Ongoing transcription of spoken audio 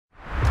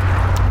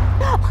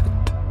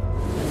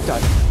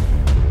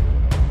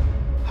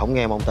Không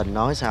nghe môn tình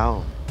nói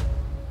sao?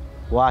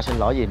 Qua xin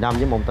lỗi vì Năm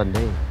với môn tình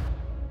đi.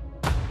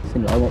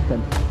 Xin lỗi môn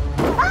tình.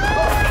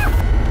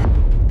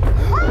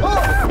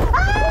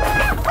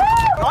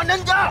 Nói nín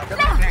chưa?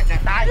 Nè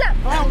tay.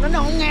 Không, nín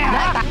không nghe.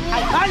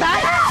 Nói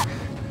lại.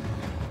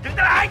 Dừng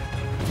tay lại.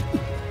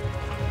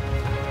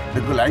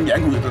 Đừng có lãng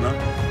giảng của tôi nữa.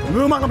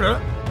 Ngứa mắt không được.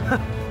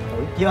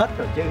 Tưởng chết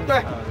rồi chứ.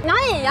 Nói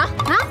gì vậy?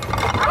 Hả?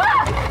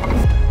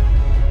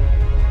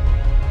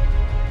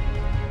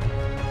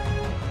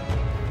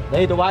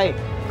 Đi tụi bay.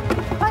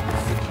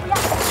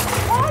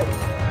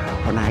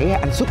 Hồi nãy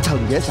anh xuất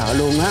thần dễ sợ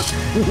luôn á.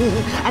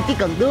 Anh chỉ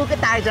cần đưa cái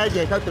tay ra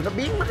về thôi tụi nó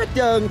biến mất hết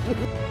trơn.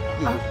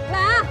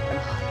 Ba.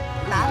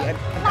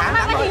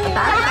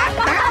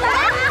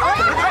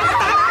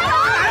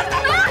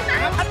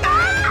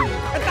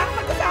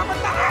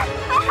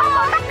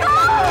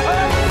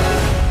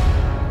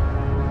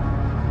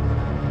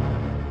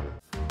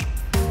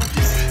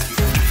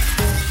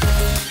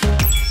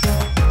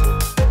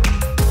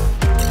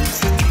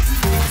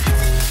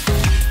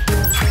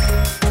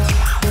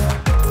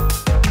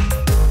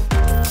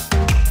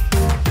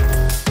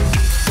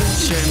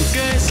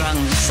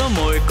 Xóm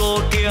Mồi Cô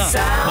kia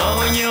bao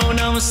nhiêu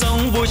năm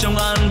sống vui trong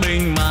an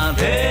bình mà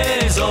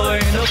thế rồi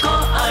đâu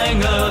có ai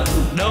ngờ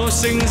đâu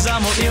sinh ra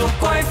một yêu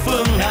quái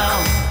phương nào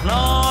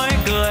nói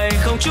cười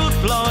không chút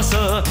lo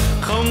sợ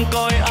không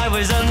coi ai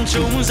với dân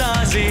chúng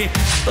ra gì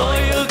tôi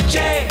ức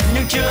chế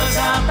nhưng chưa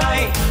ra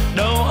tay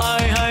đâu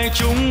ai hay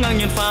chúng ngang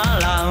nhiên phá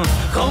làng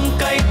không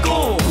cay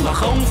cú mà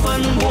không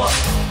phân bua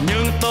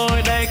nhưng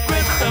tôi đây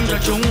quyết tâm cho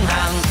chúng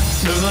hàng.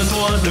 Đừng hơn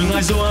thua, đừng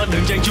ai rua,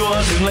 đừng tranh chua,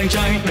 đừng lanh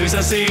chanh, đừng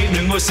sân si,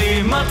 đừng ngồi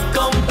si mắt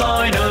công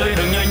toi đời,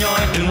 đừng nhoi nhoi,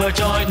 đừng lơ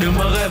trôi, đừng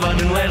mơ ghê và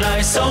đừng lay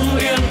lai, sống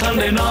yên thân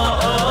để nó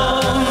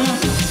ấm.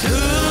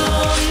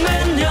 Thương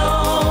mến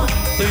nhau,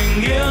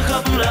 tình nghĩa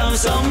khắp làng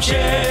xóm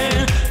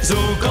trên, dù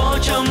có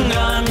trăm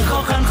ngàn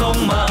khó khăn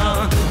không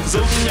màng,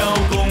 giúp nhau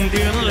cùng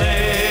tiến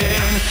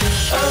lên.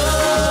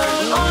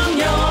 Ôm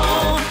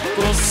nhau,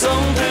 cuộc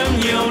sống thêm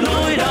nhiều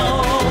nỗi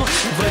đau,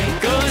 vậy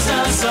cớ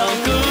ra sao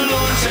cứ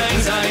luôn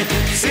tranh giành.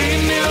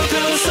 Xin yêu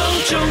thương sống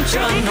chung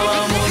tràn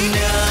hòa một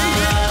nhà.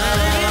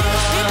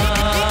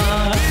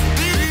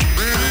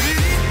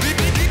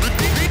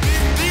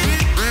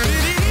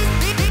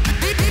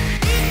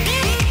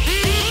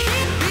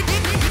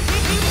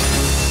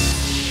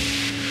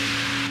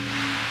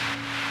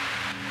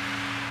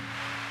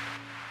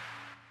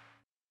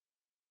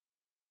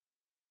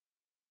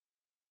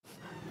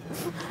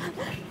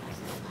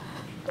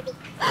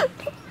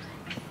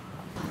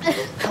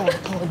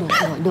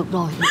 Thôi được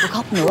rồi, đừng có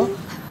khóc nữa.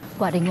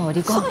 Qua đây ngồi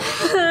đi con.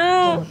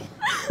 Thôi.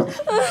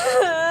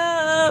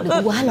 Đừng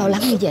có quá lo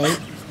lắng như vậy.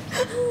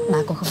 Bà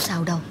con không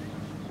sao đâu.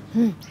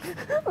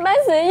 Bác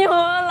sĩ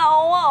vô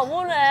lâu quá không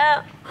có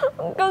nè.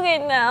 Có khi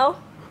nào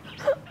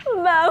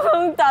ba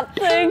Phương Trạch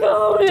thì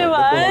không đi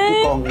vậy?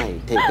 Cái con này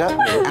thiệt á,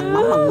 ăn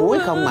mắm ăn muối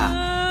không mà.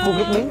 Phun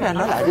nước miếng ra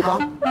nói lại đi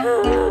con.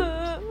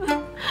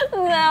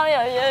 Sao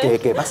vậy?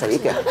 Kìa bác sĩ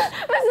kìa.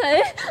 Bác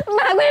sĩ,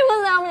 ba của em có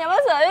sao vậy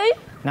bác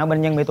sĩ? Não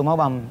bệnh nhân bị tụ máu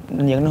bầm,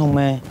 nên dẫn đến hôn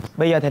mê.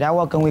 Bây giờ thì đã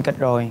qua cơn nguy kịch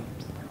rồi.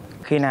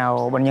 Khi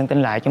nào bệnh nhân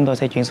tỉnh lại chúng tôi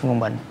sẽ chuyển xuống phòng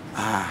bệnh.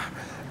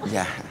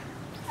 Dạ.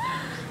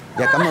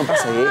 Dạ cảm ơn bác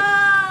sĩ.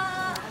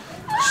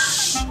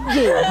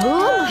 Gì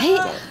hứa mày?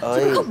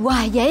 Ơi. Khóc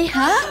hoài vậy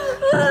hả?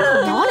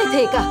 Nhỏ này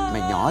thiệt à?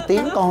 Mày nhỏ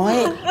tiếng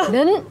coi.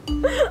 Nín,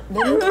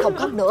 không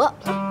khóc nữa.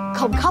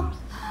 Không khóc.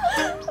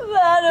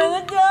 Ba đừng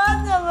có chết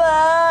nha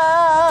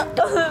ba.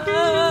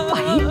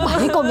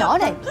 Bậy con nhỏ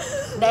này.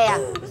 Nè,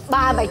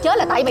 ba mày chết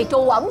là tại mày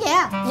trù ổng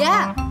nha.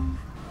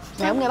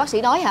 Mày không nghe bác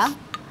sĩ nói hả?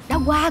 Đã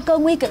qua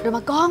cơn nguy kịch rồi mà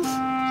con.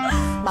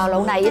 Bao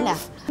lâu nay nè,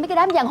 mấy cái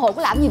đám giang hồ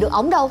có làm gì được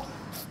ổng đâu.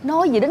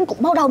 Nói gì đến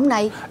cục máu đông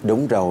này.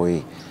 Đúng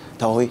rồi.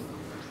 Thôi,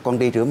 con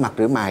đi rửa mặt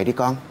rửa mày đi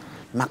con.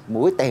 Mặt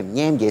mũi tèm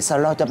nhem vậy sao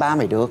lo cho ba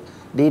mày được.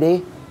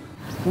 Đi.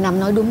 Năm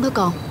nói đúng đó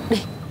con.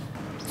 Đi,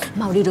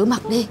 mau đi rửa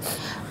mặt đi.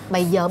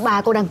 Bây giờ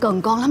ba con đang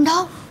cần con lắm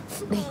đó.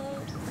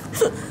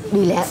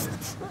 Đi lẹ.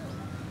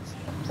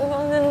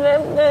 Con xin phép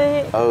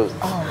đi.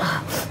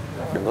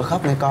 Đừng có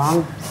khóc này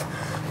con.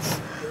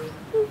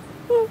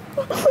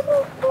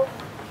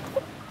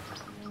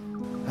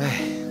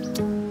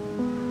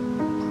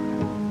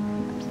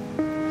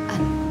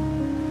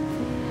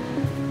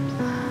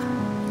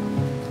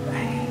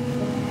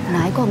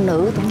 Nãy con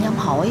nữ tôi nhắm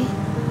hỏi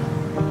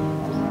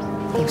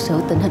thiệt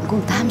sự tình hình của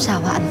con Tám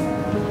sao hả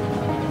anh?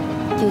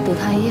 Chứ tôi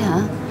thấy hả,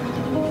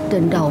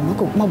 trên đầu nó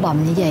cục máu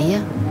bầm như vậy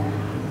á,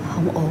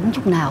 không ổn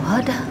chút nào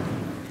hết á.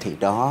 Thì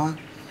đó,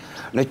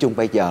 nói chung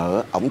bây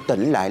giờ ổng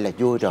tỉnh lại là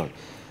vui rồi.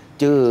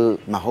 Chứ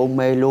mà hôn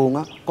mê luôn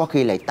á, có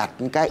khi lại tạch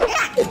cái.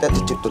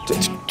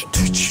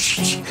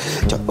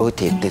 Trời ơi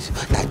thiệt,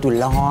 tại tôi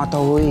lo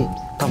thôi.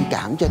 Thông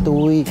cảm cho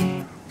tôi.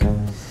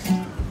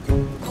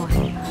 Thôi,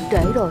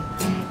 trễ rồi.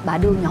 Bà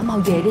đưa nhỏ mau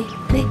về đi.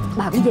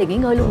 Bà cũng về nghỉ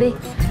ngơi luôn đi.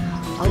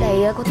 Ở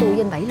đây có tôi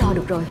với anh Bảy lo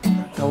được rồi.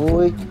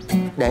 Thôi,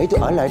 để tôi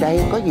ở lại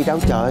đây, có gì đâu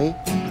trời.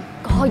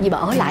 Có gì bà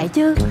ở lại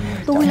chứ.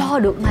 Tôi lo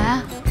được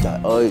mà. Trời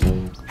ơi,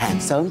 hàng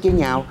xóm với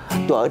nhau.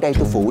 Tôi ở đây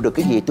tôi phụ được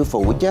cái gì tôi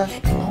phụ chứ.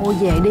 Thôi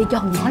về đi, cho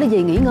thằng nhỏ nó về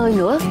nghỉ ngơi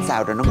nữa.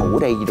 Sao rồi, nó ngủ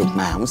đây được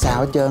mà không sao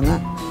hết trơn á.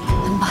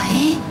 Thằng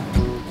Bảy.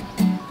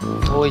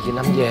 Thôi chị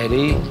Năm về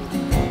đi,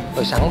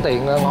 rồi sẵn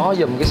tiện ngó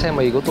giùm cái xe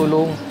mì của tôi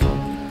luôn.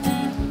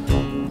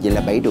 Vậy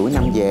là Bảy đuổi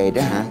Năm về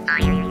đó hả?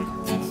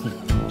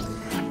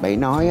 Bảy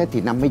nói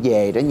thì Năm mới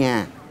về đó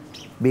nha.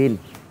 Bin,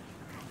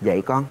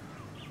 dậy con.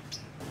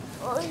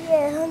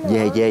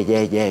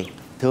 Về.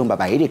 Thương bà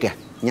Bảy đi kìa,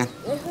 nhanh.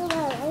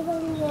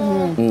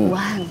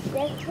 Ngoan.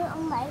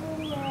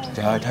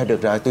 Trời, thôi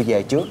được rồi, tôi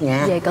về trước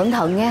nha. Về cẩn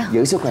thận nha.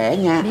 Giữ sức khỏe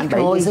nha. Biết Anh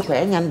Bảy rồi. giữ sức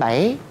khỏe nha anh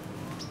Bảy.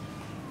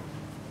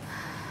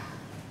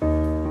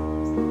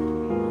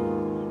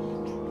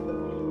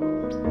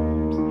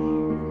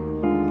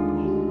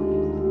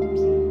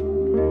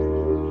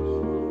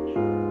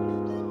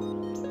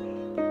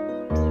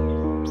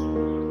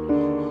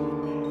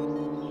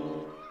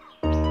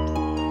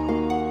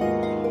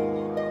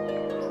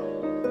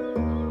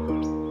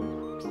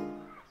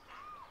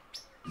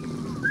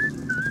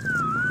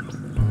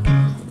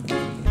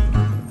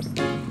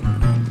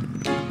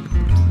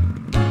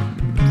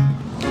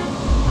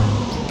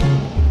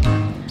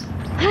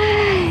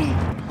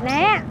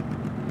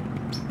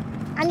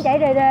 Chạy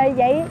rề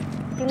vậy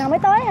chừng nào mới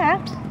tới hả?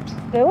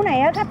 Kiểu này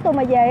á, khách tôi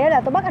mà về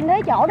là tôi bắt anh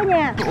thế chỗ đó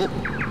nha.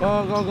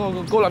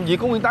 Cô làm gì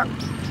có nguyên tắc.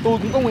 Tôi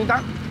cũng có nguyên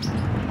tắc.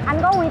 Anh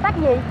có nguyên tắc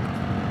gì?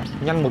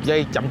 Nhanh 1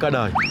 giây chậm cả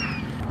đời.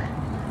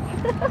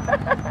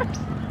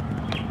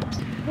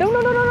 Đúng.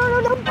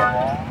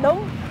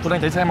 Tôi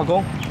đang chạy xe mà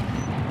cô.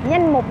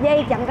 Nhanh 1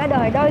 giây chậm cả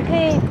đời. Đôi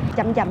khi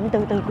chậm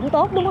từ từ cũng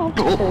tốt đúng không?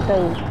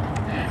 Từ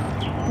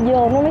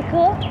vô nó mới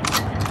khớp.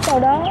 Sau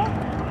đó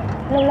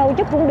lâu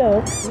chút cũng được.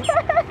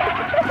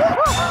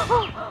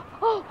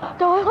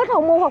 Trời ơi, hết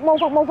hồn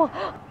một Phật.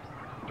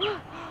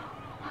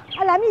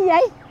 Anh làm gì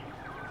vậy?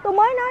 Tôi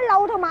mới nói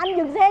lâu thôi mà anh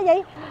dừng xe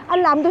vậy.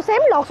 Anh làm tôi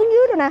xém lọt xuống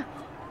dưới rồi nè.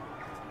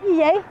 Gì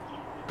vậy?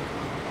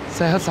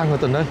 Xe hết xăng rồi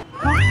Tình ơi.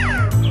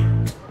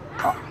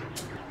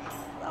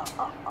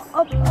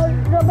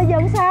 Rồi bây giờ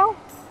làm sao?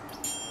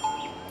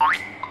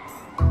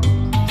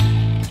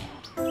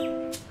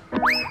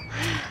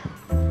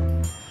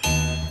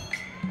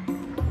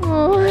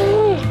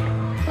 Ôi,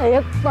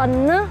 thiệt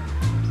tình á.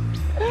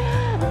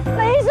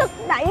 Lấy sức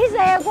đẩy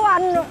xe của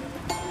anh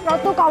rồi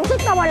tôi còn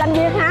sức đâu mà làm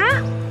việc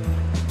hả?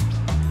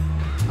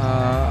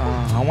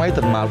 Không ấy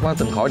Tình mệt quá,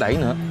 Tình khỏi đẩy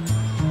nữa.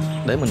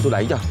 Để mình tôi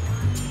đẩy cho.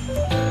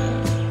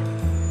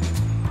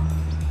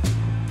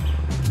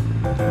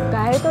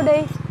 Kệ tôi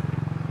đi.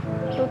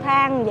 Tôi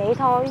than vậy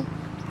thôi.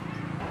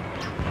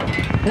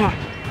 Nè.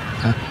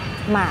 Hả?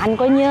 Mà anh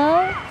có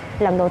nhớ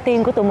lần đầu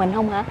tiên của tụi mình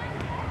không hả?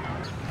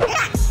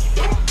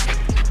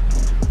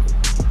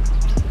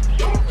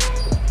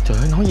 Trời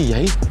ơi, nói gì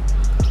vậy?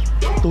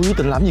 Tôi với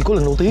Tình làm gì có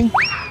lần đầu tiên?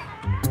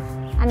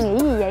 Anh nghĩ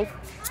gì vậy?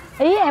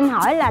 Ý em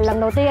hỏi là lần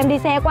đầu tiên em đi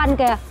xe của anh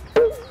kìa.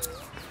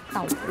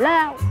 Tào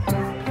lao.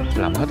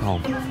 Làm hết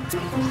hồn.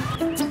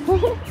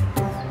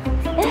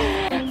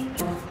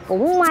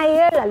 Cũng may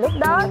á, là lúc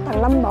đó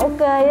thằng Lâm bảo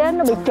kê á,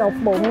 nó bị chột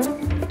bụng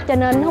cho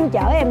nên không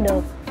chở em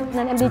được.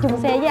 Nên em đi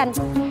chung xe với anh.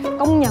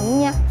 Công nhận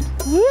nha,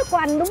 vía của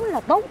anh đúng là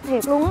tốt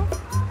thiệt luôn á.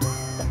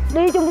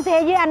 Đi chung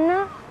xe với anh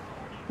á,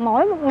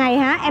 mỗi một ngày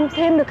hả em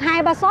thêm được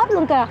 2-3 shot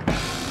luôn kìa.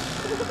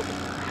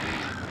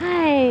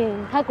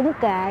 Thôi cũng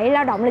kệ,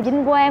 lao động là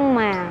vinh quang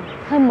mà.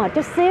 Hơi mệt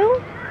chút xíu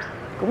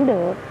cũng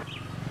được.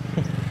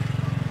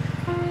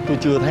 Tôi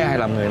chưa thấy ai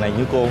làm nghề này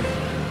như cô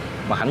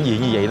mà hãnh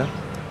diện như vậy đó.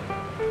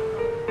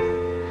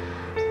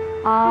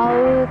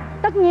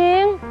 Tất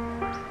nhiên.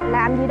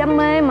 Làm gì đam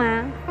mê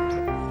mà.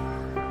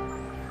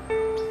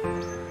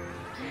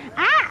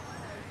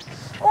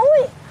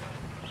 Ui.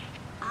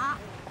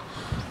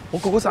 Ủa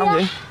cô có sao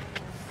vậy?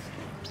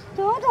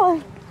 Chết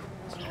rồi.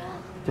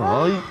 Trời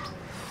ơi,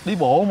 đi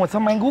bộ mà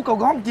sao mang guốc cao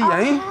gót chi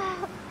vậy?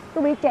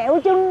 Tôi bị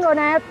trẹo chân rồi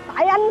nè.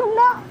 Tại anh không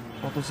đó.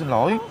 Tôi xin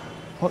lỗi.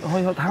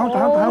 Thôi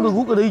tháo đôi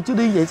guốc ra đi, chứ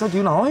đi vậy sao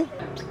chịu nổi.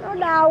 Nó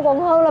đau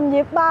còn hơn làm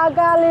việc 3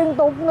 ca liên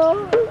tục nữa.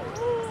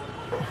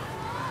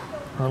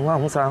 Hên quá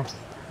không sao.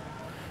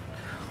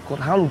 Cô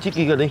tháo luôn chiếc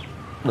kia ra đi.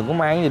 Đừng có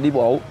mang cái gì đi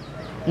bộ,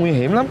 nguy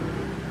hiểm lắm.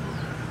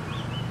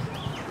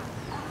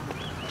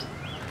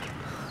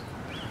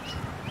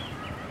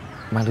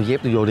 Mang đôi dép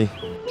tôi vô đi.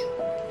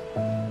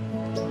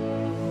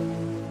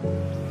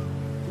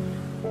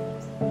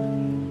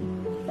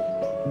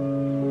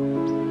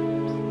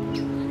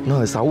 Nó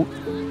hơi xấu,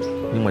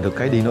 nhưng mà được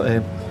cái đi nó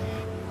êm.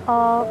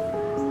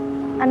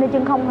 Anh đi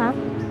chân không hả?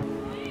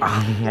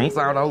 Chẳng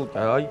sao đâu,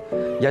 trời ơi,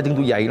 da chân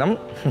tôi dày lắm.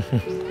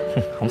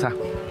 Không sao,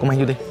 con mang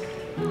vô đi.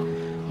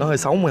 Nó hơi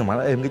xấu mà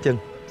nó êm cái chân.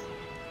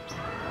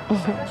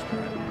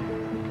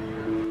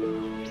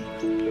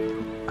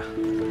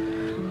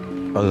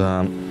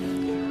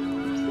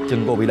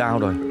 Chân cô bị đau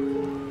rồi.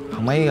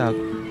 Không mấy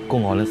cô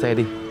ngồi lên xe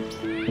đi,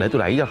 để tôi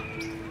đẩy cho.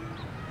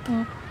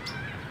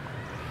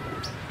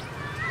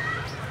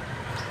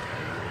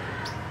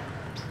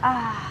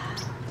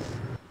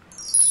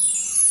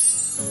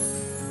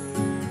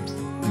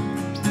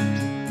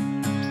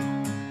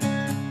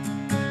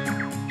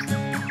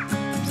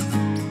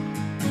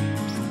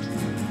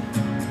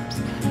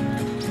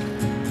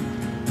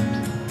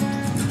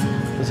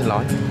 xin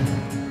lỗi.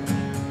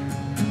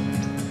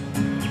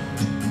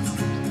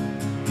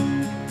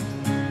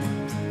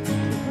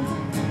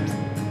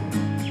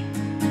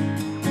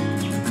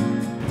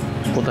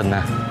 Cô Tình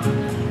à,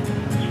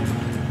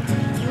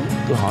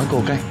 tôi hỏi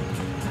cô cái.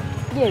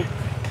 Gì?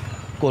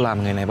 Cô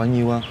làm nghề này bao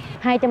nhiêu không?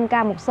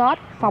 200k một shot,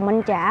 phòng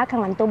anh trả,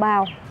 khăn lạnh tôi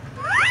bao.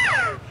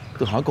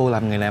 Tôi hỏi cô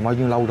làm nghề này bao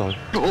nhiêu lâu rồi?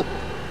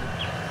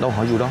 Đâu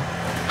hỏi vụ đó.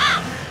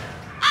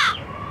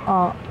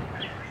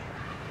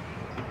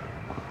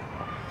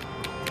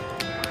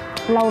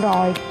 Lâu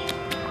rồi.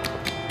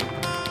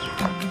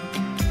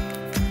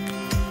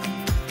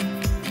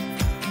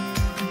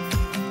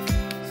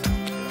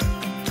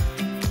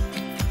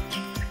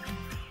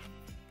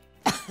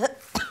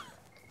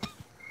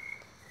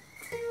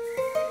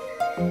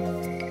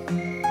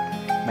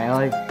 Mẹ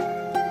ơi,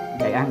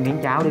 dậy ăn miếng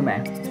cháo đi mẹ.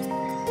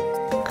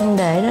 Con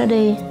để đó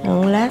đi,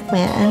 rồi lát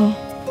mẹ ăn.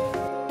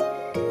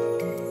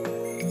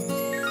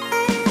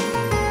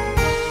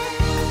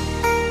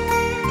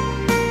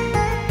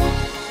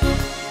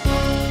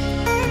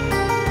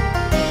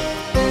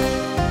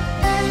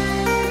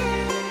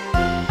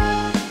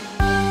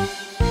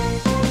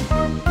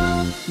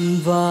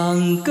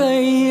 Vàng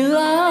cây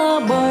lá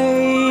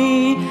bay,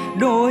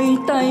 đôi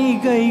tay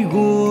gầy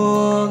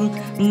guộc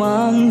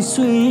mang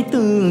suy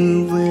tư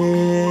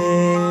về.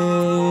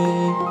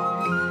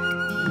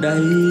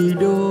 Đầy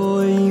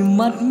đôi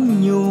mắt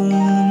nhung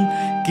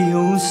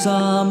kiêu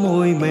sa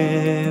môi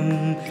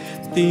mềm,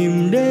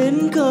 tìm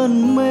đến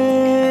cơn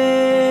mê.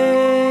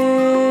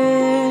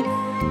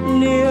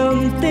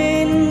 Niềm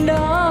tin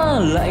đã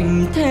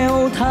lạnh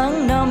theo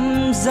tháng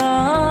năm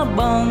giá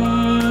băng.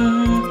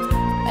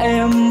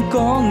 Em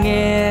có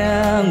nghe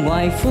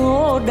ngoài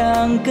phố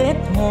đang kết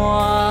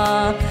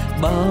hoa,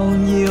 bao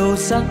nhiêu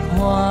sắc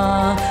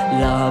hoa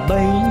là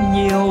bấy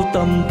nhiêu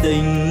tâm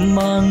tình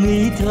mà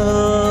nghi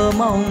thơ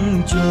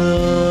mong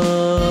chờ.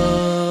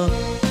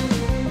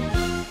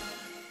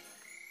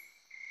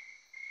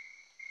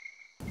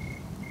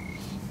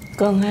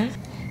 Con hát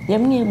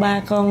giống như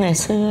ba con ngày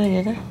xưa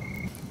vậy đó.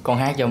 Con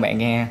hát cho mẹ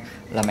nghe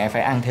là mẹ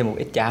phải ăn thêm một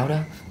ít cháo đó.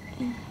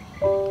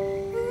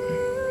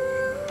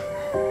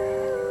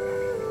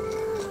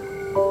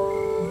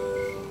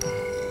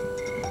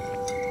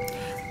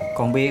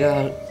 Con biết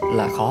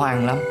là khó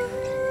ăn lắm,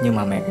 nhưng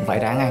mà mẹ cũng phải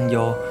ráng ăn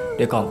vô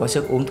để còn có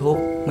sức uống thuốc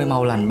mới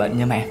mau lành bệnh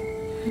nha mẹ.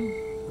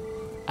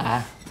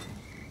 À,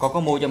 con có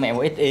mua cho mẹ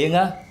một ít yến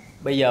á.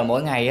 Bây giờ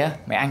mỗi ngày á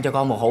mẹ ăn cho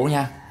con một hũ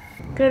nha.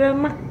 Cái đó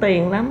mắc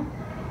tiền lắm.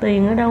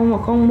 Tiền ở đâu mà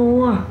con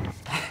mua?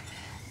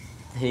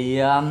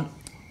 Thì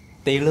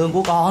tiền lương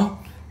của con.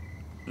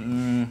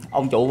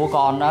 Ông chủ của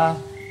con đó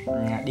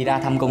đi ra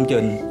thăm công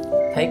trình,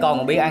 thấy con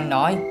còn biết ăn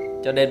nói,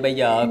 cho nên bây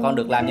giờ con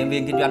được làm nhân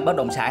viên kinh doanh bất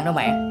động sản đó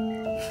mẹ.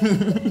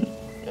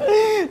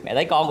 Mẹ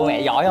thấy con của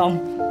mẹ giỏi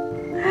không?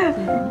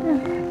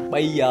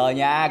 Bây giờ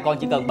nha, con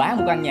chỉ cần bán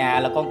một căn nhà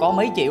là con có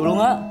mấy triệu luôn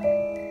á.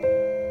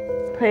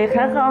 Thiệt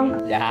hả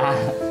con? Dạ,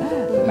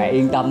 mẹ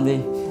yên tâm đi.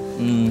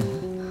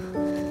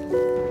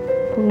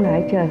 Con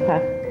lại trời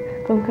Phật.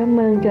 Con cảm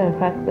ơn trời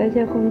Phật đã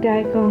cho con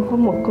trai con có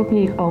một công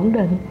việc ổn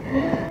định.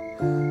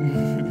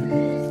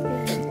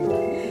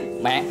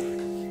 Mẹ,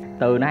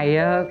 từ nay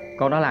á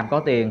con đã làm có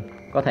tiền,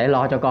 có thể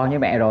lo cho con với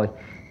mẹ rồi.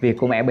 Việc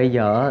của mẹ bây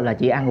giờ là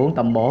chỉ ăn uống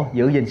tầm bổ,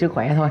 giữ gìn sức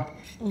khỏe thôi.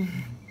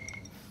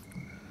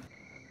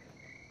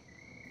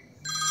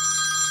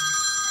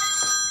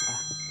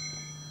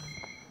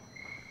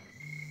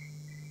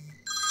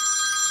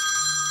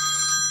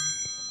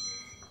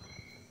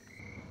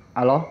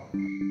 Alo,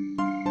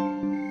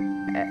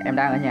 em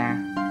đang ở nhà.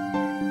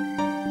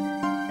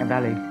 Em ra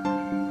liền.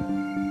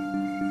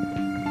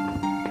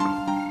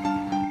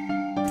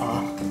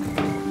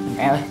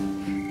 Mẹ ơi.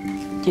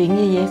 Chuyện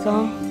gì vậy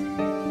con?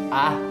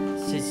 À,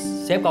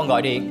 sếp con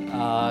gọi điện.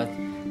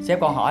 Sếp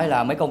con hỏi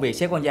là mấy công việc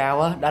sếp con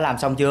giao á đã làm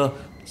xong chưa.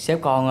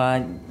 Sếp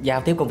con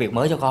giao tiếp công việc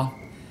mới cho con.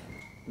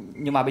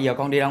 Nhưng mà bây giờ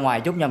con đi ra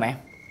ngoài chút nha mẹ.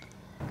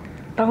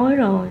 Tối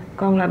rồi,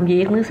 còn làm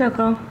việc nữa sao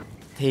con?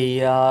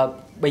 Thì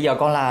bây giờ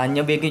con là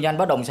nhân viên kinh doanh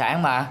bất động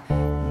sản mà.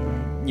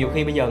 Nhiều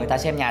khi bây giờ người ta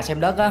xem nhà xem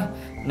đất á,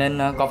 nên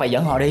con phải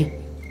dẫn họ đi.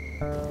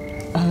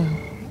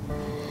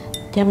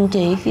 Chăm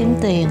chỉ kiếm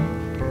tiền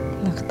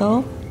là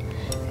tốt,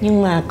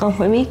 nhưng mà con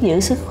phải biết giữ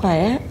sức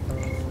khỏe.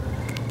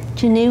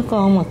 Chứ nếu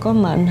con mà có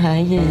mệnh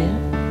hệ gì á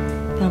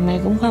là mẹ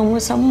cũng không có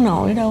sống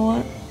nổi đâu á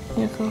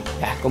nha con.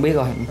 Dạ con biết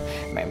rồi.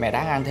 Mẹ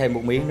ráng ăn thêm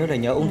một miếng nữa rồi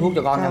nhớ uống thuốc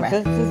cho con nha mẹ.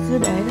 Cứ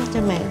để đó cho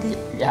mẹ đi.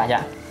 Dạ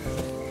dạ.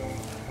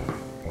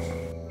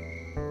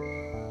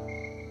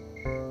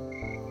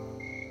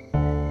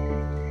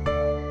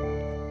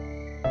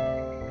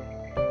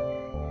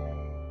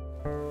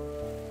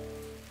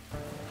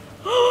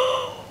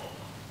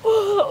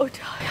 Ôi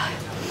trời ơi.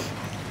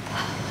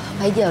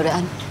 Mấy giờ rồi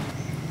anh?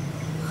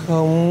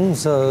 Không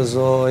giờ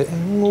rồi,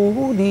 em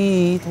ngủ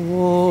đi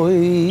thôi.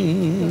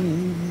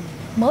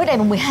 Mới đây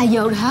mà 12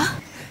 giờ rồi hả?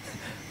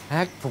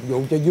 Hát phục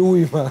vụ cho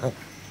vui mà.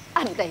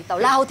 Anh này tào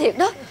lao thiệt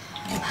đó.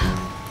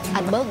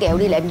 Anh bớt ghẹo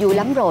đi là em vui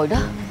lắm rồi đó.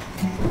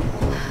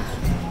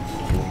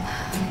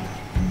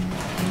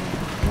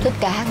 Thích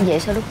ca hát vậy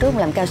sao lúc trước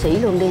mà làm ca sĩ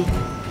luôn đi.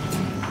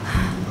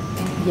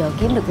 Giờ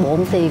kiếm được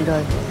bộn tiền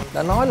rồi.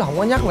 Đã nói là không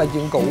có nhắc lại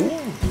chuyện cũ.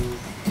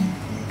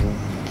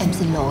 Em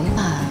xin lỗi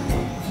mà.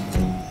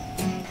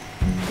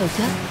 Trời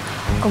chết,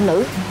 con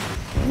nữ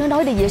nó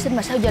nói đi vệ sinh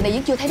mà sao giờ này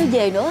vẫn chưa thấy nó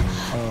về nữa.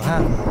 Ha.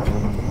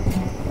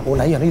 Ủa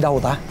nãy giờ nó đi đâu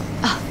ta?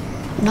 À,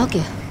 nó kìa.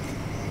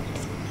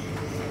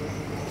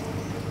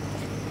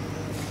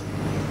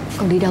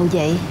 Con đi đâu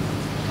vậy?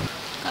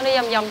 Con đi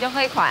vòng vòng cho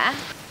khuây khỏa.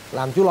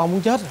 Làm chú lo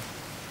muốn chết.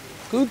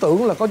 Cứ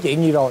tưởng là có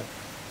chuyện gì rồi.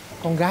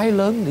 Con gái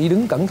lớn đi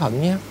đứng cẩn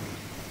thận nha.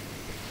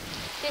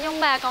 Chứ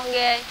giống ba con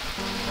ghê.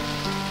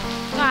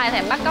 Có ai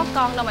thèm bắt cóc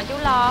con đâu mà chú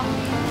lo.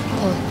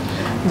 Thôi,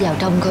 vào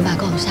trong coi bà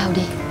con làm sao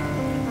đi.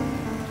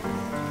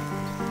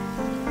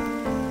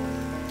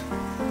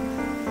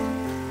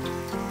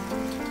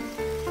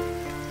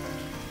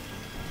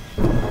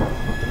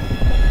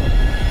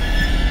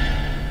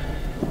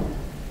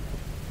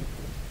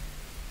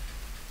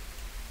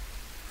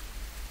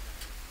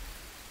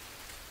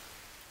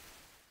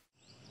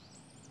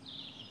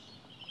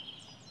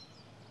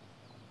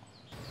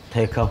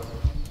 Thiệt không?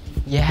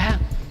 Dạ,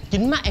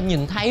 chính mắt em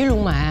nhìn thấy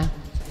luôn mà.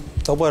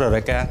 Tốt quá rồi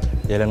đại ca.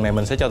 Vậy lần này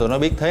mình sẽ cho tụi nó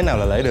biết thế nào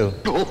là lễ đường.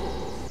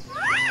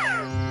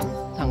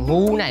 Thằng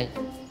ngu này.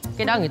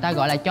 Cái đó người ta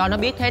gọi là cho nó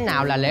biết thế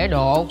nào là lễ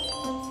độ.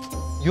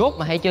 Dốt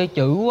mà hay chơi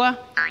chữ quá.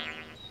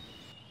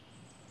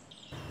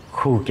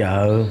 Khu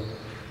chợ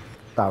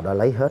tao đã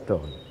lấy hết rồi.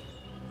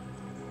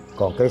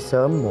 Còn cái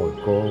xóm Mồi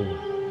Cô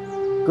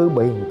cứ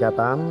bị thằng cha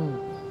Tám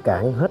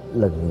cản hết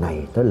lần này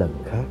tới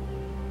lần khác.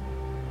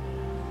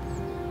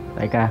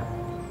 Đại ca,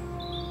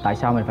 tại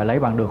sao mình phải lấy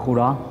bằng được khu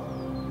đó?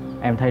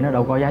 Em thấy nó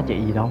đâu có giá trị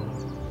gì đâu.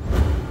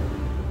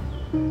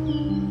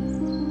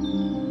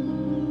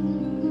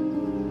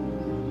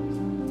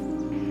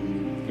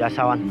 Dạ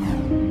sao anh?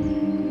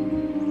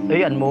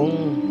 Ý anh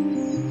muốn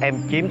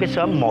em chiếm cái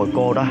xóm Mồi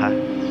Cô đó hả?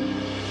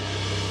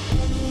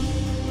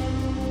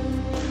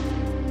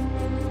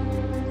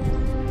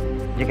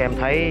 Nhưng em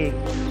thấy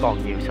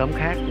còn nhiều xóm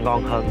khác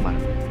ngon hơn mà.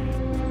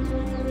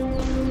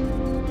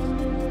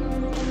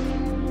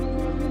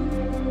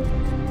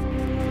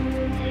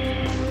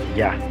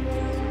 Dạ,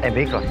 em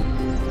biết rồi.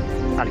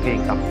 Anh cứ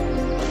yên tâm.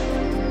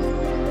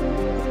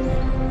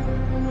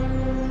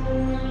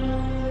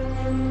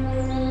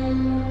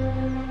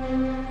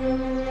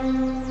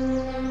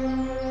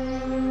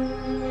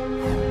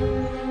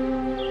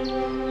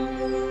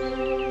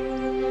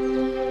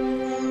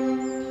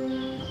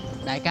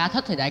 Đại ca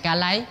thích thì đại ca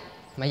lấy.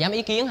 Mày dám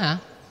ý kiến hả?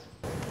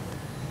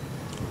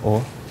 Ủa,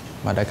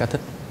 mà đại ca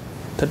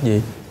thích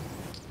gì?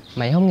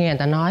 Mày không nghe người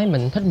ta nói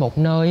mình thích một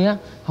nơi á,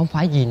 không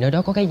phải vì nơi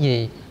đó có cái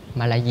gì,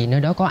 mà là vì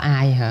nơi đó có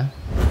ai hả?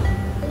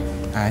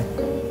 Ai?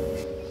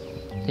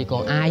 Thì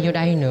còn ai vô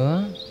đây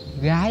nữa?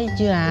 Gái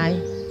chứ ai.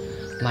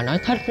 Mà nói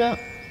thích á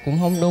cũng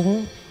không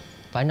đúng.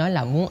 Phải nói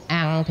là muốn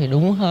ăn thì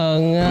đúng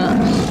hơn á.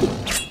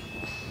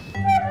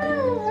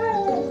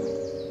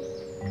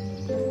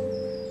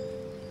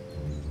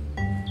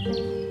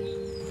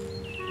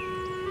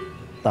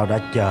 Tao đã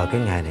chờ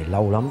cái ngày này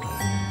lâu lắm rồi.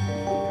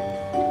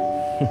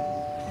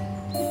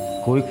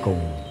 Cuối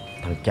cùng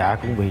thằng chả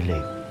cũng bị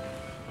liệt.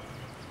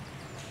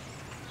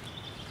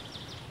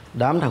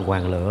 Đám thằng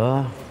Hoàng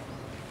Lửa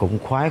cũng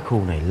khoái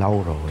khu này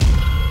lâu rồi.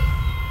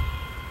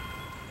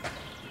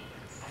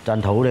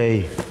 Tranh thủ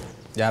đi.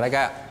 Dạ đại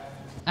ca.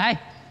 Ê,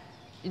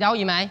 đi đâu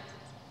vậy mày?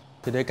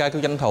 Thì đại ca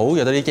cứ tranh thủ,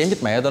 giờ tao đi chém chết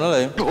mẹ tao nó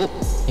liền.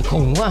 Mày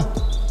khùng quá.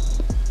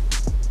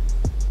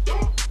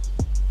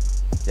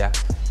 Dạ.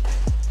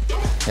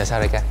 Dạ sao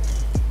đại ca?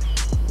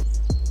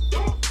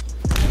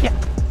 Dạ.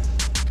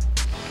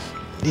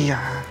 Đi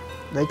à.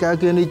 Đại ca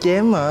kêu đi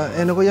chém mà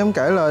em đâu có dám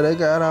cãi lời đại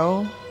ca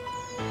đâu.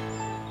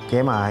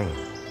 Chém ai?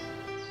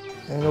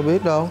 Em đâu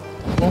biết đâu.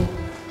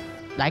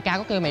 Đại ca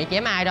có kêu mày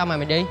chém ai đâu mà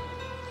mày đi.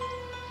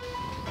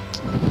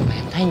 Mà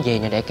em thấy gì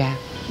nè đại ca.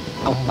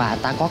 Ông bà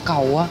ta có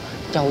câu á,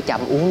 trâu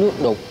chậm uống nước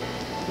đục.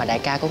 Mà đại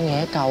ca có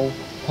nghe câu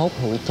hốt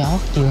hụi chót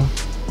chưa?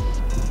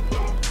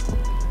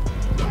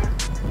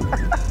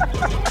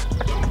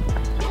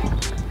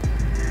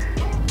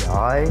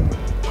 Giỏi.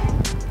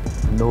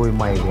 Nuôi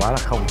mày quả là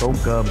không tốn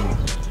cơm.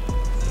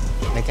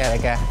 Đại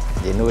ca,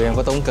 vậy nuôi em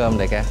có tốn cơm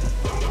đại ca?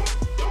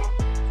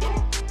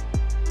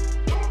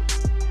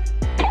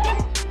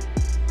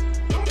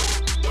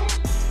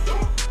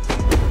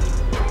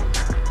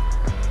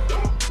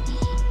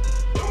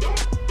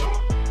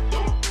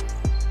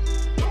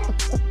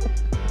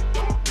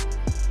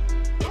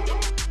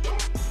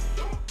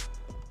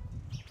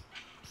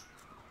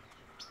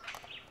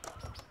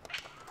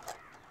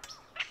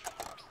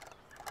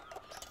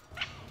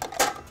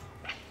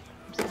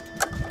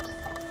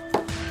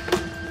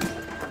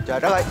 Trời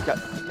đất ơi, trời.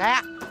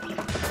 Nè,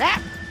 nè.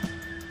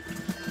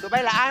 Tụi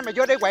bay là ai mà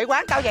vô đây quậy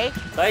quán tao vậy?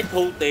 Tới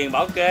thu tiền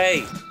bảo kê.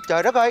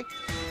 Trời đất ơi,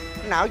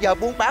 nào giờ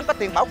buôn bán có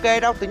tiền bảo kê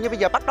đâu, tự nhiên bây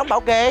giờ bắt đóng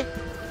bảo kê.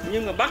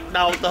 Nhưng mà bắt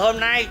đầu từ hôm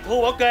nay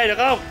thu bảo kê được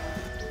không?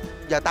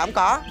 Giờ tao không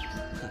có.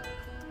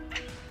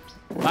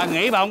 Bà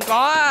nghĩ bà không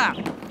có á.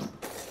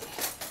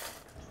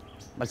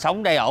 Bà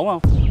sống đây ổn không?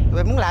 Tụi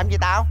bay muốn làm gì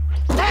tao?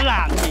 Nè.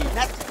 Làm gì?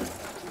 Nè.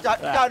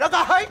 Trời đất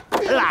ơi.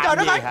 Làm Trời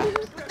đất gì ơi. hả?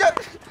 Trời...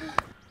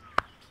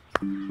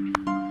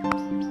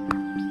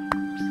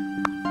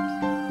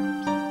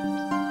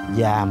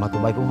 già mà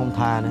tụi bay cũng không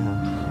tha nữa hả?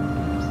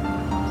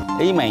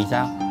 Ý mày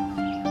sao?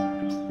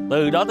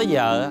 Từ đó tới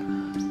giờ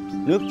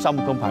nước sông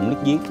không phạm nước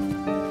giếng.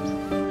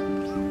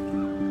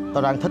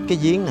 Tao đang thích cái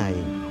giếng này.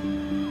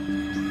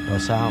 Rồi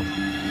sao?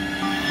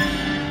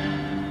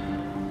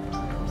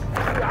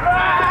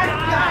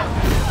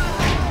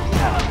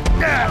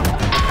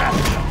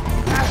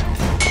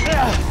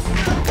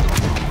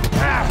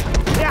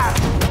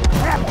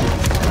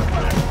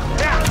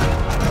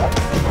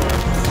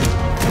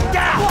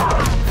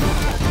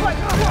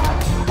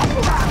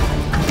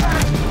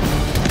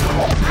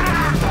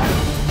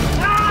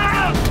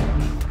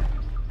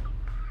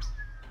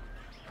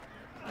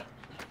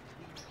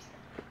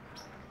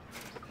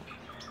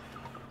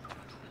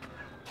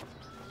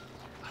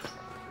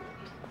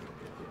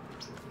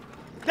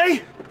 Đi.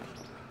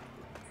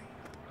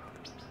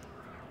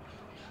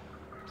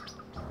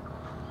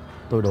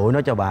 Tôi đuổi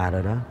nó cho bà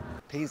rồi đó.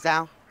 Thì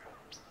sao?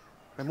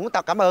 Mày muốn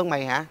tao cảm ơn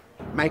mày hả?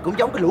 Mày cũng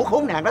giống cái lũ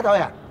khốn nạn đó thôi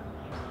à.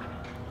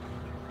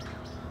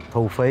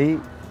 Thu phí.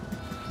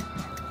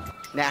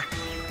 Nè,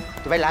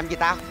 tụi bay làm gì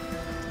tao?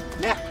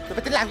 Nè, tụi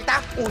bay tính làm gì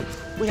tao?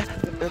 Ui da,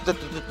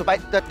 tụi bay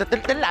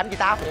tính làm gì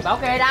tao? Tiền bảo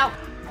kê đâu?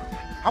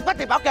 Không có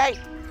tiền bảo kê.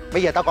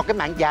 Bây giờ tao còn cái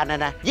mạng già này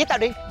nè, giết tao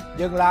đi.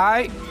 Dừng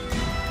lại.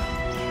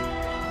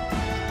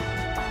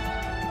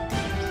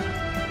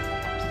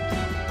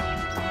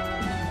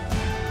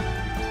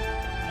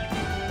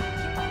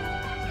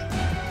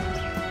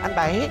 Anh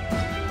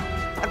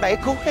Bảy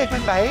cứu em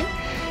anh Bảy.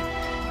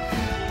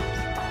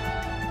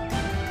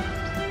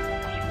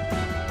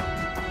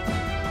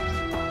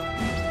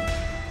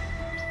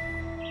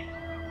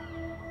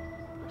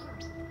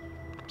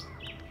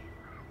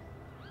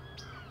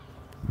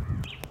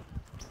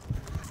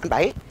 Anh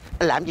Bảy,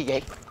 anh làm gì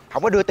vậy?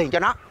 Không có đưa tiền cho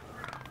nó.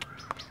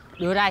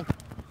 Đưa đây.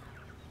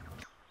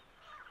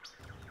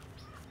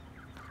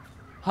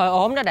 Hơi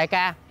ốm đó đại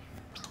ca.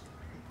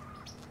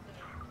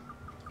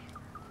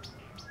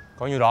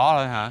 Có nhiêu đó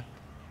thôi hả?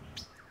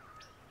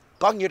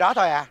 Có nhiêu đó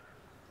thôi à?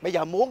 Bây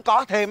giờ muốn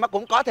có thêm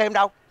cũng có thêm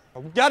đâu.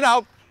 Không chết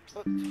đâu.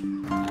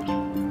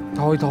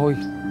 Thôi,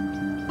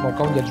 một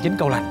con vịt 9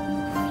 câu lành.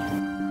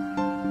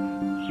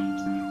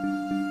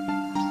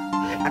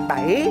 Anh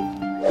Bảy,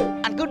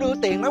 anh cứ đưa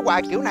tiền nó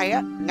hoài kiểu này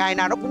á, ngày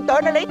nào nó cũng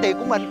tới nó lấy tiền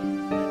của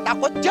mình. Tao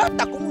có chết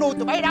tao cũng nuôi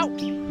tụi bay đâu.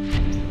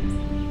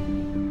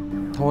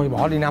 Thôi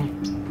bỏ đi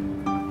Năm.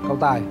 Cậu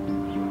Tài,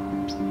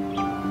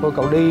 thôi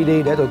cậu đi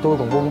để tụi tôi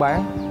còn buôn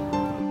bán.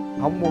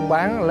 Không buôn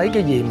bán lấy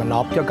cái gì mà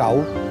nộp cho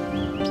cậu.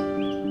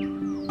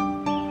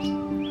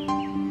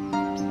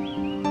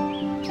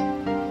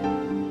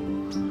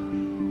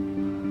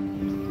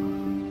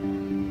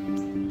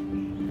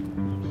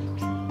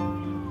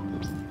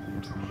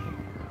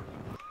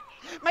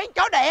 Mấy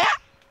chó đẻ.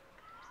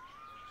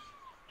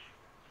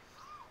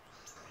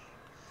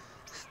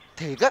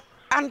 Thiệt á,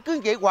 anh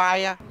cứ vậy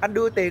hoài à. Anh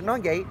đưa tiền nó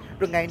vậy,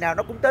 rồi ngày nào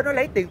nó cũng tới nó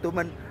lấy tiền tụi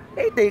mình.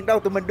 Lấy tiền đâu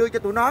tụi mình đưa cho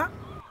tụi nó.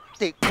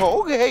 Thiệt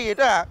khổ ghê vậy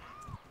đó à.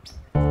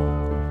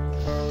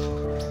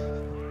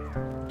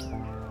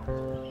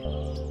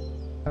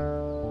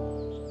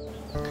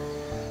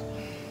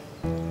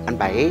 Anh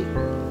Bảy,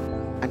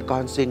 anh coi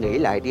anh suy nghĩ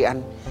lại đi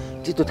anh.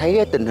 Chứ tôi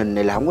thấy tình hình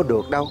này là không có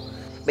được đâu.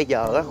 Bây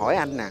giờ hỏi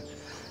anh nè,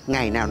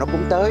 ngày nào nó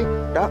cũng tới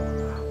đó,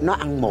 nó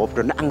ăn một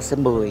rồi nó ăn sẽ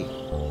 10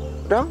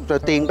 đó, rồi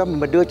tiền đâu mà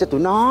mình đưa cho tụi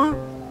nó.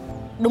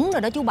 Đúng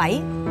rồi đó chú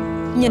Bảy.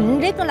 Nhịn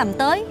riết nó làm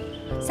tới.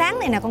 Sáng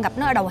này nè con gặp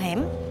nó ở đầu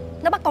hẻm,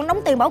 nó bắt con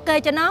đóng tiền bảo kê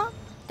cho nó.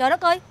 Trời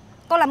đất ơi,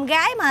 con làm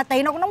gái mà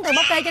tiền đâu con đóng tiền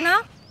bảo kê cho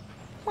nó.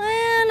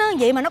 Má, nó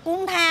vậy mà nó cũng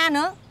không tha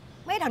nữa.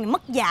 Mấy thằng này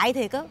mất dạy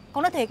thiệt á.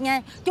 Con nói thiệt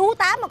nha, chú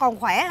Tám mà còn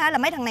khỏe hả là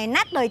mấy thằng này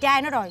nát đời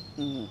trai nó rồi.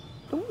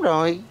 Đúng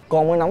rồi.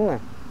 Con mới nóng nè.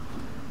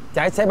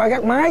 Chạy xe ba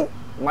gác mái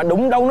mà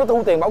đụng đâu nó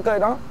thu tiền bảo kê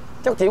đó,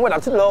 chắc chuyện qua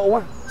đạp xích lô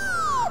quá.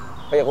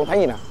 Bây giờ con thấy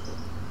gì nè,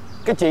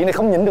 cái chuyện này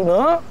không nhịn được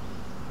nữa.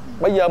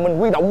 Bây giờ mình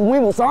huy động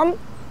nguyên một xóm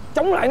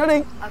chống lại nó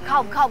đi.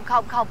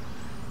 Không.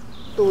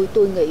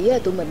 Tôi nghĩ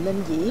tụi mình nên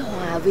dĩ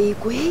hòa vi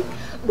quý.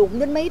 Đụng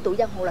đến mấy tụi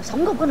giang hồ là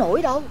sống không có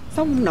nổi đâu.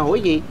 Sống không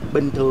nổi gì?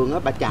 Bình thường á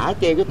bà chả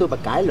chê với tôi, bà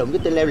cãi lộn với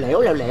tôi leo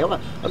lẻo à.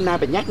 Hôm nay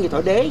bà nhắc như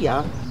thổi đế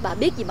vậy. Bà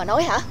biết gì mà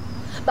nói hả?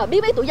 Bà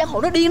biết mấy tụi giang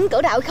hồ nó điên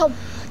cỡ nào hay không?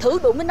 Thử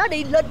đụng đến nó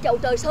đi lên chầu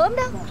trời sớm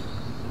đó.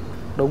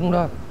 Đúng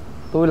đó.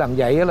 Tôi làm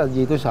vậy là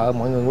vì tôi sợ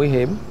mọi người nguy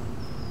hiểm.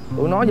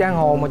 Tụi nó giang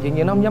hồ mà chuyện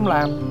gì nó không dám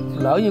làm.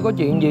 Lỡ như có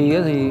chuyện gì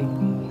á thì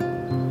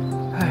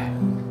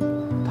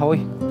thôi,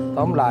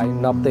 tóm lại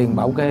nộp tiền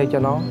bảo kê cho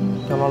nó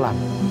làm.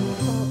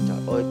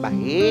 Trời ơi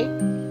Bảy,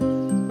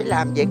 phải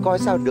làm vậy coi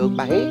sao được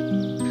Bảy.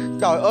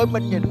 Trời ơi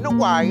mình nhìn nó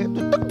hoài,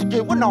 tôi tức tôi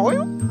chịu có nổi.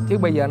 Chứ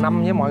bây giờ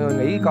Năm với mọi người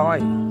nghĩ coi,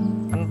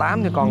 anh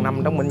Tám thì còn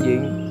nằm trong bệnh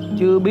viện,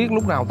 chưa biết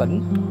lúc nào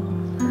tỉnh.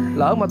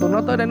 Lỡ mà tụi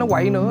nó tới đây nó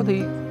quậy nữa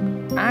thì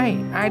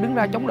ai đứng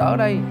ra chống đỡ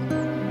đây?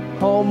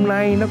 Hôm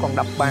nay nó còn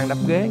đập bàn đập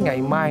ghế, ngày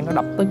mai nó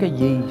đập tới cái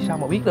gì sao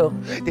mà biết được?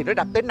 Thì nó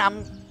đập tới Năm,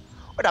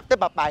 nó đập tới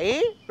bà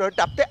Bảy, rồi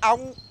đập tới ông.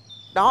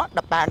 Đó,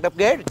 đập bàn đập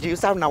ghế rồi chịu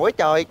sao nổi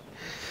trời.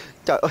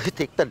 Trời ơi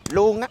thiệt tình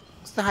luôn á.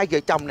 Sao hai vợ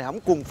chồng này không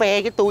cùng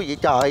phe với tôi vậy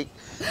trời?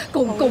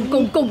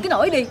 Cùng cái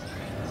nổi đi.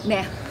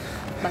 Nè,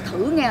 bà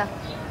thử nha.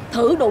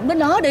 thử đụng đến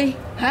nó đi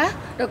hả,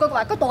 rồi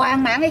coi có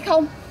toàn mạng hay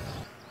không.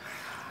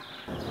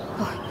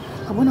 Thôi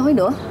không có nói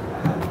nữa,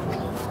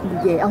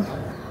 đi về ông,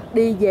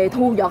 đi về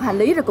thu dọn hành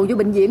lý rồi còn vô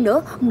bệnh viện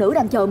nữa, ông Nữ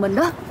đang chờ mình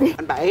đó. Đi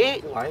Anh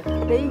Bảy,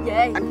 đi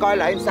về. anh coi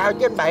lại sao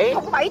chứ anh Bảy.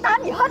 Không có 7,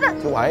 8 gì hết á.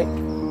 Chú Bảy,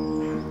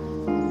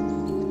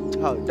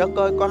 trời đất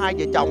ơi, có hai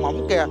vợ chồng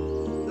ổng kìa,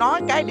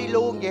 nói cái đi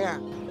luôn vậy à.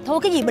 Thôi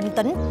cái gì bình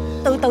tĩnh,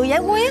 từ từ giải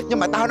quyết. Nhưng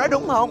mà tao nói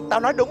đúng không? Tao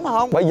nói đúng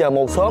không? bây giờ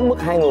một xóm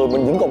mất 2 người,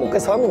 mình vẫn còn một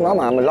cái xóm trong đó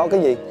mà mình lo cái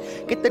gì?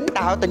 Cái tính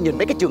tao nhìn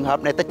mấy cái trường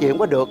hợp này tao chịu không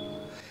có được.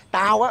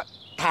 Tao á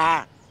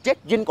thà chết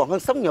dinh còn hơn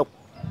sống nhục.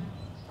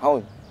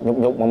 Thôi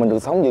nhục mà mình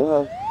được sống vẫn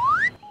hơn.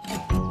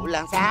 Ủa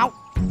là sao?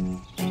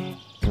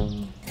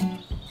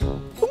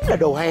 Đúng là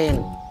đồ hèn.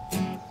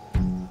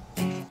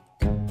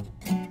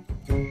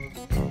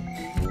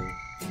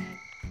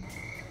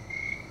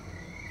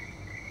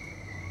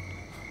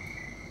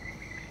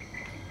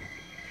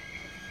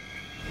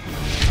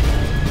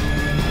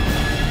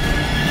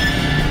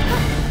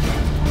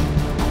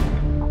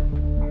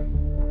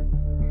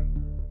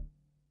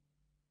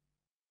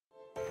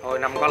 Thôi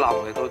Năm có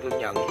lòng thì tôi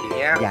nhận chị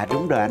nhé. Dạ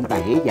đúng rồi anh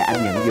Bảy, dạ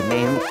anh nhận giùm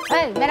em.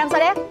 Ê mẹ Năm sao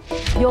đét,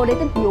 vô đi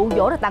tính dụ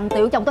dỗ rồi tặng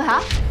tiệu chồng tôi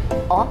hả?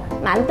 Ủa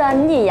mà anh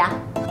tên cái gì vậy?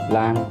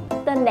 Lan.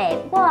 Tên đẹp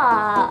quá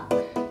à.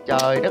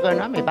 Trời đất ơi,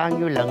 nói mày bao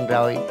nhiêu lần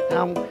rồi.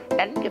 Không,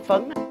 đánh cái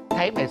phấn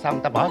thấy mày xong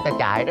tao bỏ tao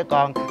chạy đó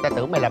con. Tao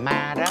tưởng mày là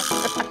ma đó.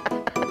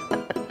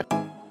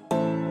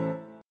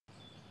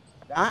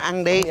 Đó,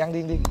 ăn đi. Ăn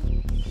đi.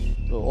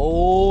 Trời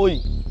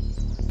ơi,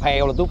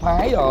 phèo là tôi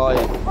phái rồi.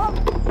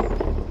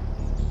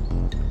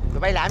 Tụi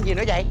bay làm gì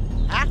nữa vậy?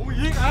 Hả?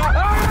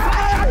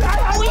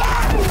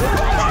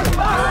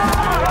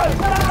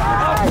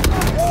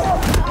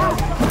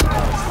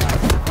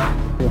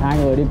 Thì hai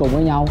người đi cùng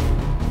với nhau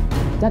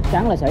chắc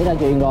chắn là xảy ra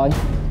chuyện rồi,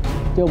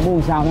 chứ không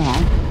muốn sao nữa hả?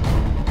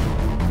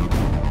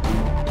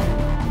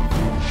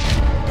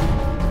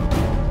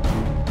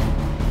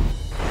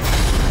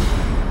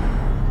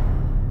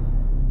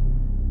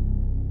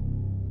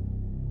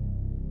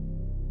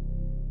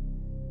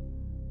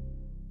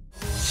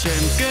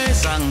 Chuyện kể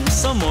rằng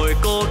xóm Mồi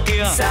Cô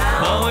kia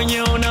bao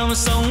nhiêu năm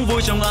sống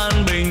vui trong an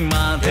bình,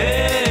 mà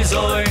thế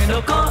rồi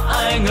đâu có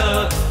ai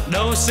ngờ,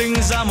 đâu sinh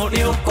ra một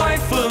yêu quái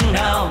phương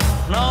nào,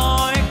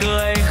 nói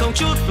cười không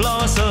chút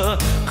lo sợ,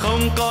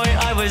 không coi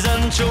ai với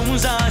dân chúng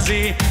ra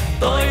gì.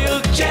 Tôi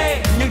ức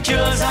chế nhưng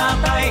chưa ra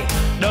tay,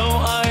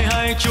 đâu ai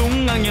hay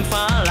chúng ngang nhiên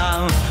phá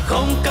làng,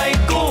 không cay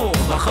cú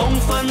và không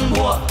phân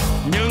bua,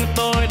 nhưng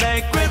tôi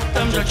đây quyết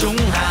tâm cho chúng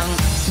hàng.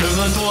 Đừng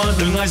hơn thua,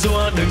 đừng ai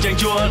rua, đừng tranh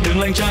chua, đừng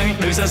lanh chanh,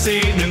 đừng xa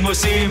xi, đừng ngồi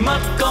xi mất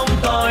công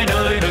tôi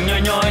đời, đừng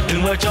nhoi nhoi,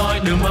 đừng lơ trôi,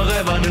 đừng mơ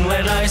ghê và đừng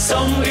lay đay,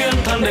 sống yên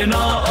thân để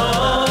nó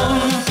ấm.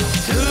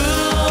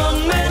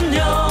 Thương mến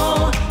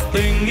nhau,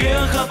 tình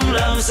nghĩa khắp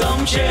làng sống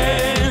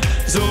trên,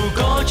 dù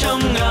có trăm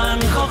ngàn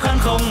khó khăn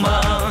không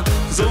màng,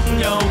 giúp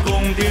nhau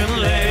cùng tiến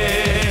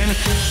lên.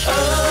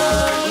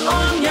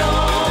 Ơn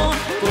nhau,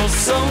 cuộc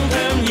sống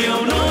thêm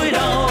nhiều nỗi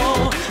đau,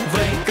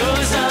 vậy cớ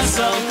ra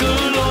sao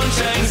cứ luôn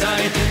tranh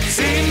giành,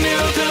 xin yêu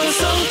thương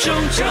sống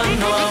chung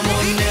chẳng hòa.